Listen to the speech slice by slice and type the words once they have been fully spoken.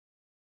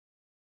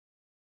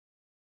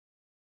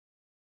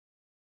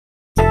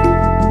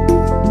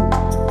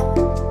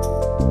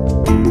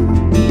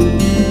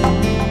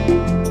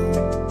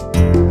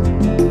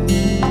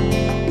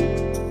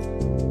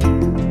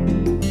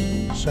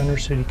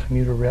city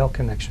commuter rail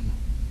connection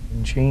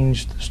and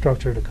changed the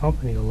structure of the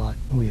company a lot.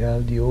 We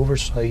had the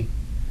oversight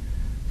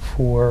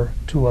for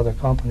 2 other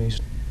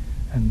companies,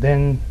 and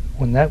then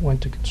when that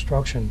went to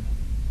construction,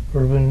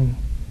 Urban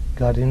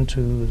got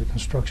into the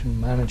construction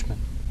management,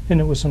 and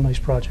it was a nice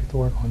project to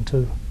work on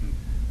too.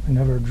 I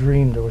never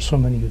dreamed there were so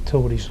many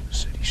utilities in the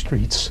city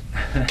streets.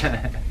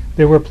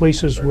 There were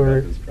places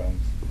where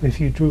if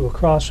you drew a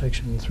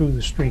cross-section through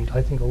the street,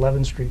 I think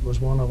 11th Street was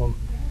one of them,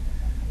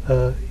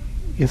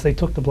 if they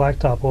took the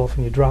blacktop off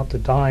and you dropped a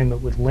dime,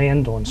 it would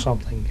land on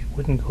something. It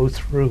wouldn't go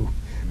through.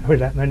 There were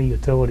that many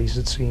utilities,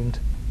 it seemed.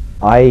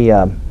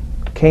 I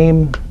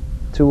came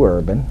to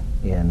Urban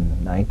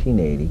in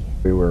 1980.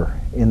 We were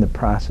in the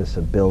process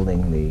of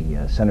building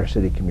the Center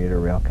City commuter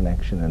rail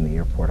connection and the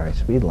airport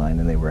high-speed line,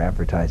 and they were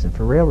advertising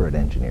for railroad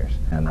engineers.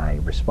 And I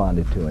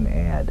responded to an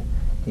ad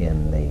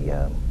in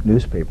the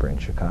newspaper in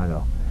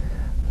Chicago.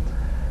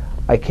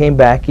 I came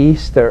back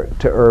east to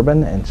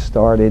Urban and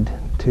started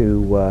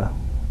to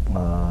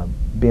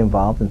be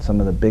involved in some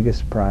of the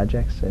biggest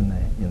projects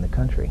in the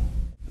country.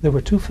 There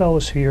were 2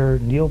 fellows here,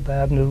 Neil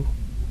Babnew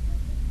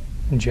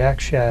and Jack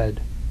Shad,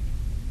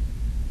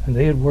 and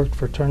they had worked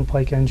for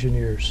Turnpike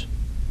Engineers.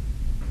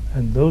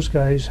 And those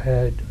guys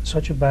had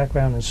such a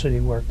background in city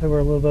work. They were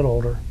a little bit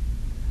older,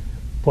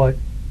 but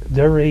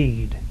their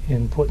aid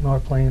in putting our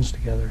plans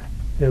together,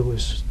 it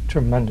was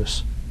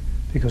tremendous,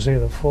 because they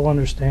had a full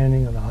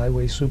understanding of the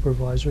highway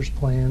supervisor's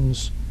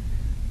plans.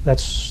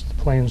 That's the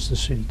plans the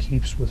city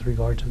keeps with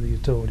regard to the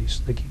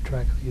utilities. They keep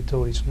track of the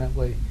utilities in that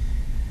way.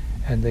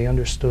 And they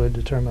understood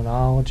the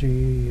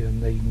terminology,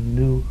 and they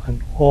knew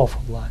an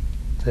awful lot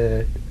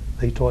that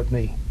they taught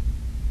me.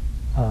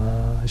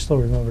 I still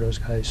remember those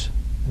guys.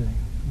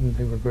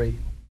 They were great.